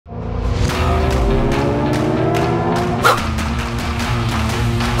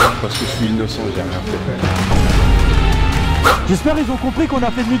parce que je suis innocent, j'ai rien fait. J'espère qu'ils ont compris qu'on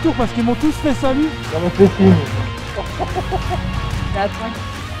a fait demi-tour parce qu'ils m'ont tous fait salut. Ça m'a fait signe. Mais attends,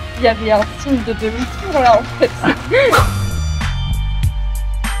 il y avait un signe de demi-tour là en fait.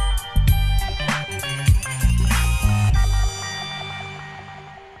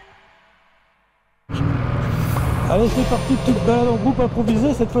 Allez, c'est parti, petite balade en groupe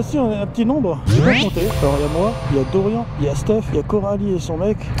improvisé. Cette fois-ci, on est un petit nombre. J'ai pas compté. Alors, il y a moi, il y a Dorian, il y a Steph, il y a Coralie et son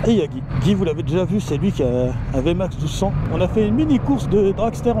mec, et il y a Guy. Guy, vous l'avez déjà vu, c'est lui qui a un VMAX 1200. On a fait une mini course de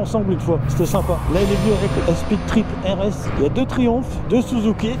dragster ensemble une fois. C'était sympa. Là, il est venu avec la Speed Trip RS. Il y a 2 Triumph, 2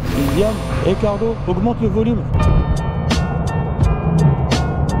 Suzuki, une Diam et Cardo. Augmente le volume.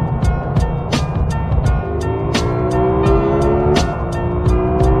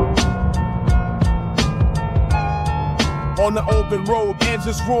 On the open road,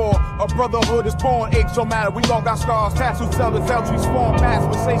 engines roar. A brotherhood is born. Aches don't matter. We all got scars. Tattoos tell us how we spawn. Past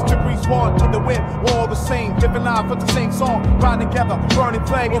mistakes to respawn. In the wind, we're all the same. Living life for the same song. Riding together, burning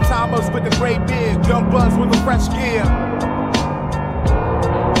flame. In time us with the gray beard. Young buds with a fresh gear.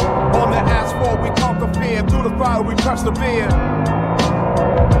 On the asphalt, we conquer fear. Through the fire, we persevere.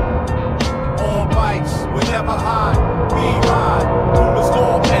 On bikes, we never hide. We ride through the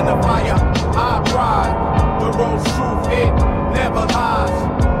storm and the fire. I ride. The road's truth, it never lies.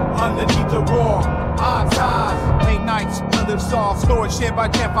 Underneath the roar, our ties. Late nights, under the stars, stories shared by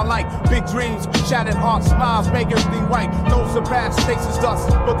death. I like big dreams, shattered hearts, smiles, make everything right. No surpass, faces dust,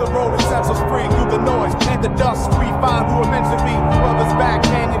 but the road it sets us free through the noise and the dust. We find who we're meant to be. Brothers back,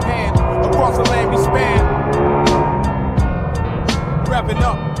 hand in hand, across the land we span. Wrapping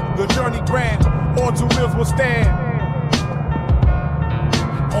up, the journey grand, on 2 wheels will stand.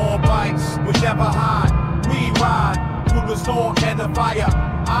 On bikes, we never hide. We ride through the storm and the fire.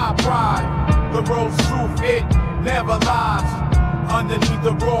 Our pride, the road's truth, it never lies. Underneath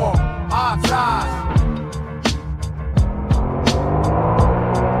the roar, our ties.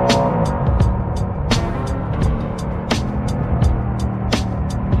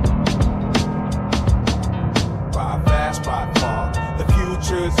 Ride fast, ride far. The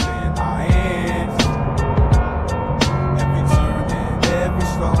future's in our hands. Every turn and every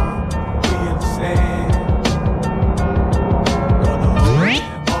star, we understand.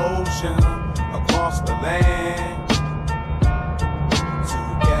 Across the land,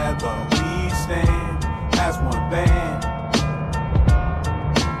 together we stand as one band.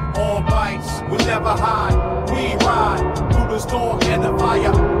 On bikes, we'll never hide. We ride through the storm and the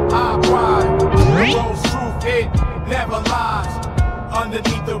fire. Our pride, the road's truth, it never lies.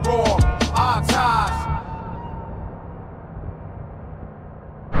 Underneath the roar, our ties.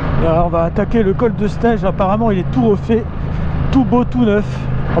 Et alors, on va attaquer le col de Stage. Apparemment, il est tout refait, tout beau, tout neuf.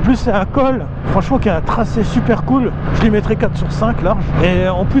 En plus c'est un col, franchement qui a un tracé super cool. Je lui mettrai 4 sur 5 large. Et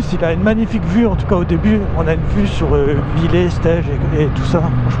en plus il a une magnifique vue, en tout cas au début. On a une vue sur Villers, Stage et tout ça.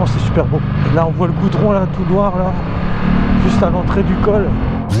 Franchement c'est super beau. Et là on voit le goudron là, tout noir là. Juste à l'entrée du col.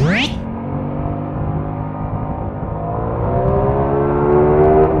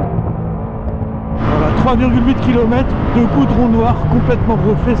 Voilà, 3,8 km de goudron noir complètement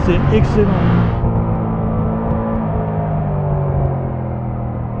refait, c'est excellent.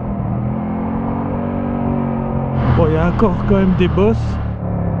 Bon, il y a encore quand même des bosses.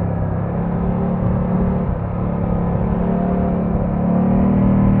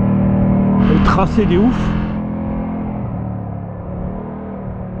 Le tracé il est ouf.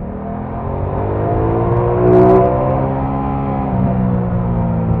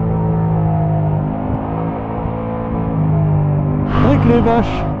 Avec les vaches,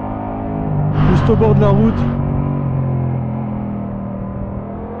 juste au bord de la route.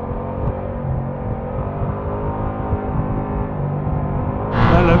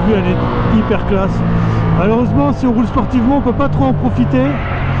 La vue elle est hyper classe. Malheureusement si on roule sportivement on peut pas trop en profiter.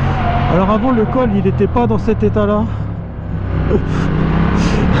 Alors avant le col il n'était pas dans cet état là.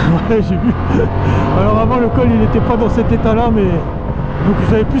 Ouais j'ai vu. Alors avant le col il n'était pas dans cet état là, mais donc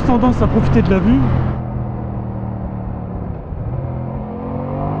j'avais plus tendance à profiter de la vue.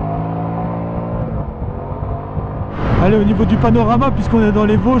 Allez, au niveau du panorama, puisqu'on est dans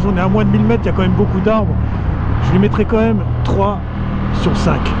les Vosges, on est à moins de 1000 mètres, il y a quand même beaucoup d'arbres. Je lui mettrai quand même 3 sur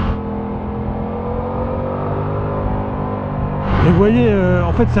 5. Et vous voyez,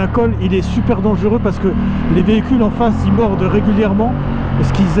 en fait c'est un col, il est super dangereux parce que les véhicules en face ils mordent régulièrement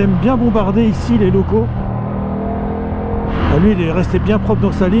parce qu'ils aiment bien bombarder ici les locaux. Ah, lui il est resté bien propre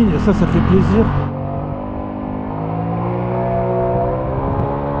dans sa ligne et ça fait plaisir.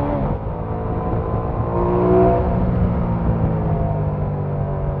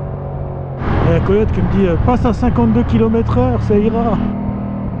 Il y a un coyote qui me dit passe à 52 km/h, ça ira.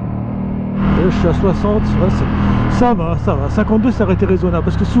 Je suis à 60, ouais, ça va, ça va. 52, ça aurait été raisonnable.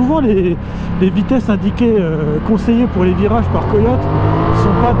 Parce que souvent, les vitesses indiquées, conseillées pour les virages par Coyote,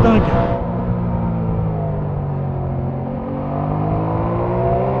 sont pas dingues.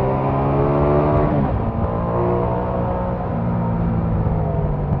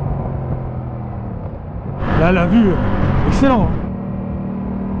 Là, la vue, excellent.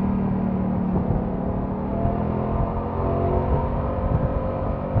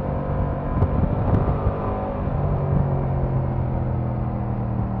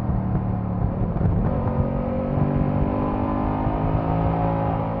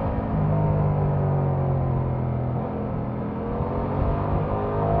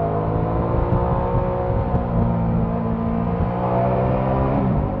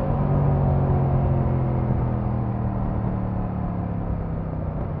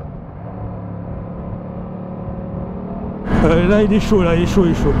 Là il est chaud, là il est chaud,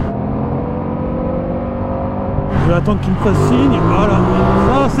 il est chaud. Je vais attendre qu'il me fasse signe. Voilà,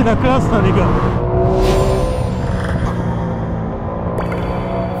 ça c'est la classe là les gars.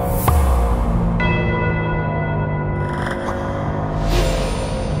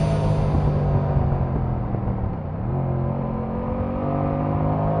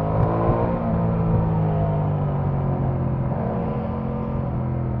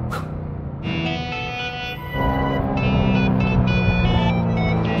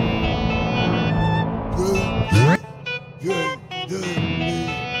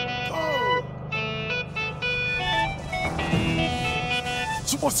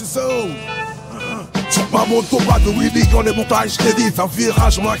 Sur ma moto, pas de wheelie dans les montagnes, je t'ai dit, un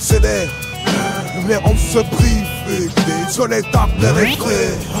virage, on accélère. Mais on se prive, sur l'étape, les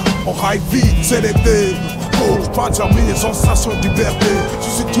traits. On raille vite, c'est l'été. Oh, pas terminer les sensations de liberté.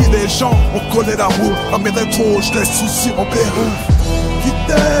 Suscite les gens, on connaît la route. À mes rétros, je laisse soucis en pérou.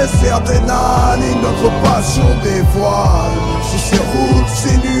 Vitesse et adrénaline, notre passion dévoile. Sur ces routes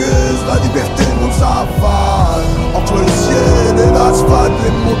sinueuses, la liberté nous avale. Entre le ciel et l'asphalte,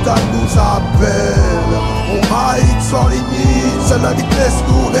 les montagnes nous appellent. On raille sans limite, seule la vitesse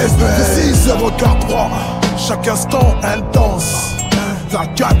nous révèle. Précis et regard droit, chaque instant intense. La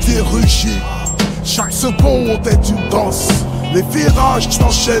gâte est rugie, chaque seconde est une danse. Les virages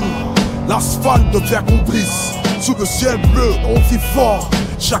s'enchaînent, l'asphalte devient complice. Sous le ciel bleu, on vit fort,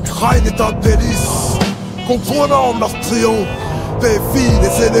 chaque ride est un délice. Comprenant leur triomphe, défie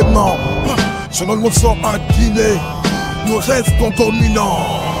les éléments. Selon le monde sort incliné, nous restons dominants.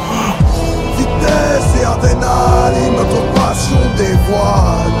 Vitesse et adrénaline, notre passion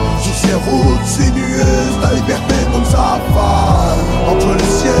dévoile. Sur ces routes sinueuses, la liberté nous avale. Entre le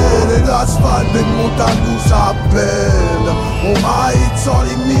ciel et l'asphalte, les montagnes nous appellent. On ride sans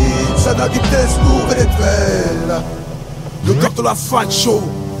limite, ça la vitesse nous révèle. Le cœur de l'asphalte chaud,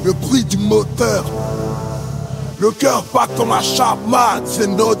 le bruit du moteur. Le cœur bat dans la charmade, c'est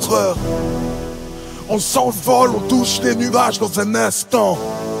notre heure. On s'envole, on touche les nuages dans un instant.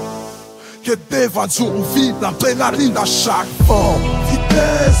 Quelle d'évasion, on vit l'adrénaline à chaque vent.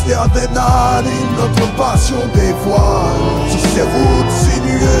 Vitesse et adrénaline, notre passion dévoile. Sur ces routes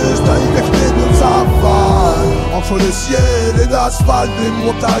sinueuses, la liberté nous avale. Entre le ciel et l'asphalte, les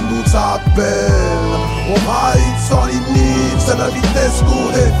montagnes nous appellent. On ride sans limite, c'est la vitesse nous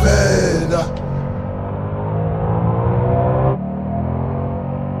révèle.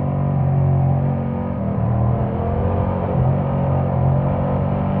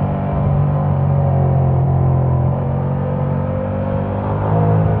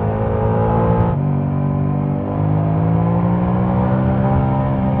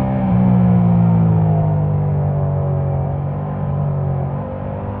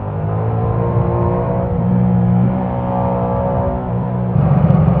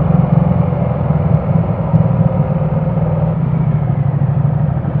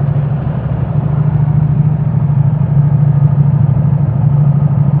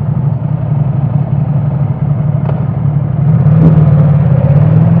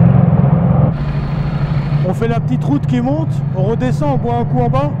 On fait la petite route qui monte, on redescend, on boit un coup en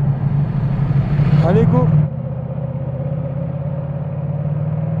bas. Allez, go!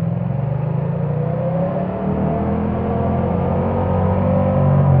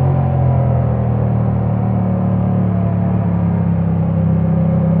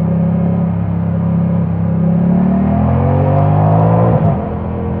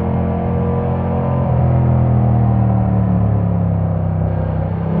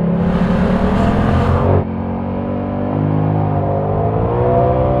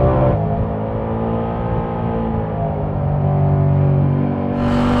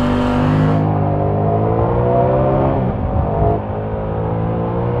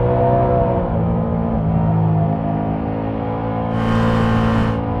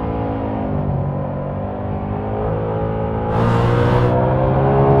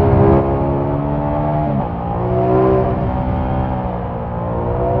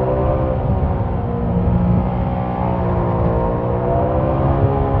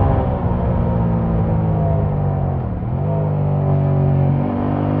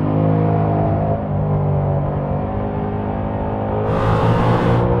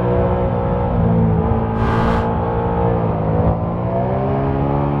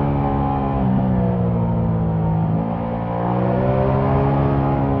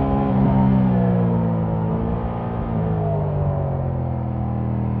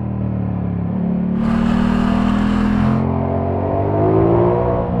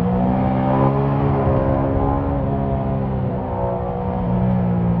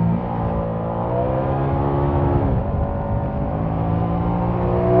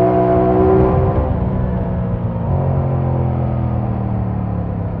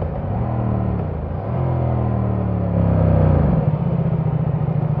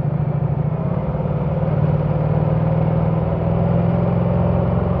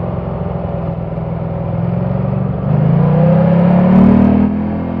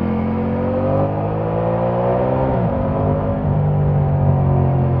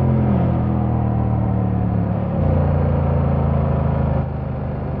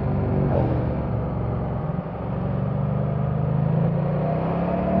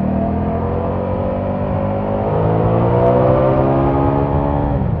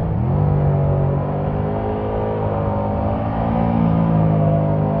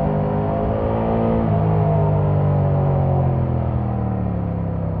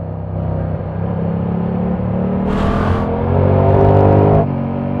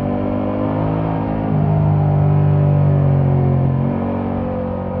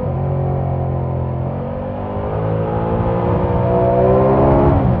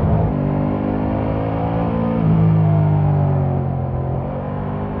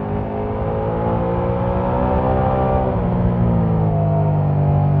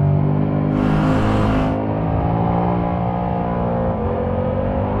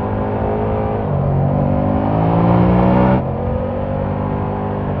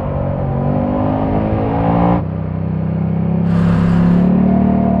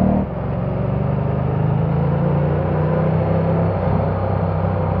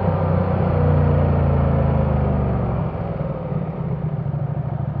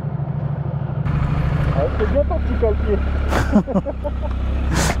 C'est bien ton petit calpier.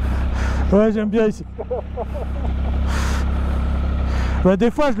 Ouais, j'aime bien ici. Bah,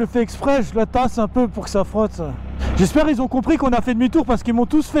 des fois, je le fais exprès, je la tasse un peu pour que ça frotte. Ça. J'espère qu'ils ont compris qu'on a fait demi-tour parce qu'ils m'ont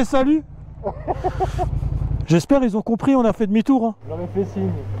tous fait salut. J'espère qu'ils ont compris, on a fait demi-tour. Hein. J'aurais fait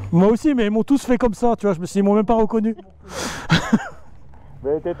signe. Moi aussi, mais ils m'ont tous fait comme ça, tu vois. Ils m'ont même pas reconnu.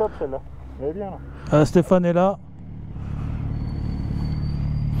 Mais elle était top celle-là. Elle est bien là. Ah, Stéphane est là.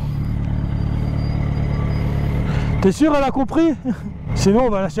 T'es sûr elle a compris? Sinon on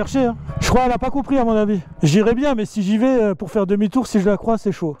va la chercher. Hein. Je crois qu'elle a pas compris à mon avis. J'irai bien, mais si j'y vais pour faire demi-tour, si je la croise,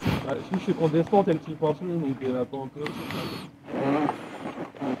 c'est chaud. Ah, si je sais qu'on descend, elle type un peu, donc elle a pas encore.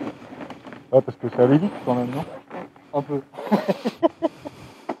 Ah, parce que ça allait vite quand même, non? Un peu.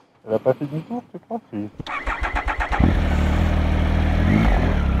 Elle a pas fait demi-tour, tu crois? Si.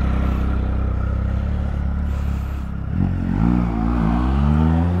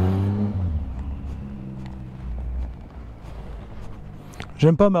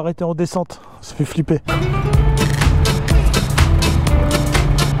 J'aime pas m'arrêter en descente, ça fait flipper.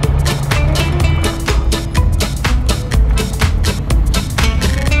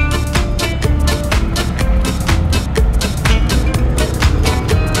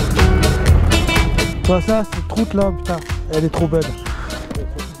 Toi ça, cette route là, putain, elle est trop belle. Surtout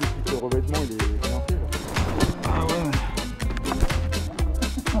depuis que le revêtement il est bien fait là. Ah ouais.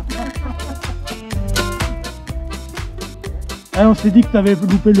 Ah, on s'est dit que t'avais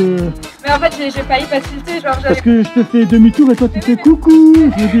loupé le... Mais en fait, j'ai failli faciliter, genre j'avais... Parce que je te fais demi-tour et toi tu fais coucou. Je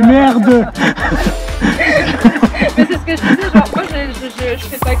me dis merde. Mais c'est ce que je disais, genre moi je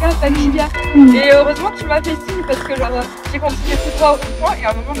fais pas gaffe à Livia. Et heureusement que tu m'as fait signe parce que genre j'ai continué tout droit au point et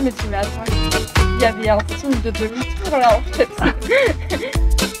à un moment je me suis dit mais attends, il y avait un signe de demi-tour là en fait.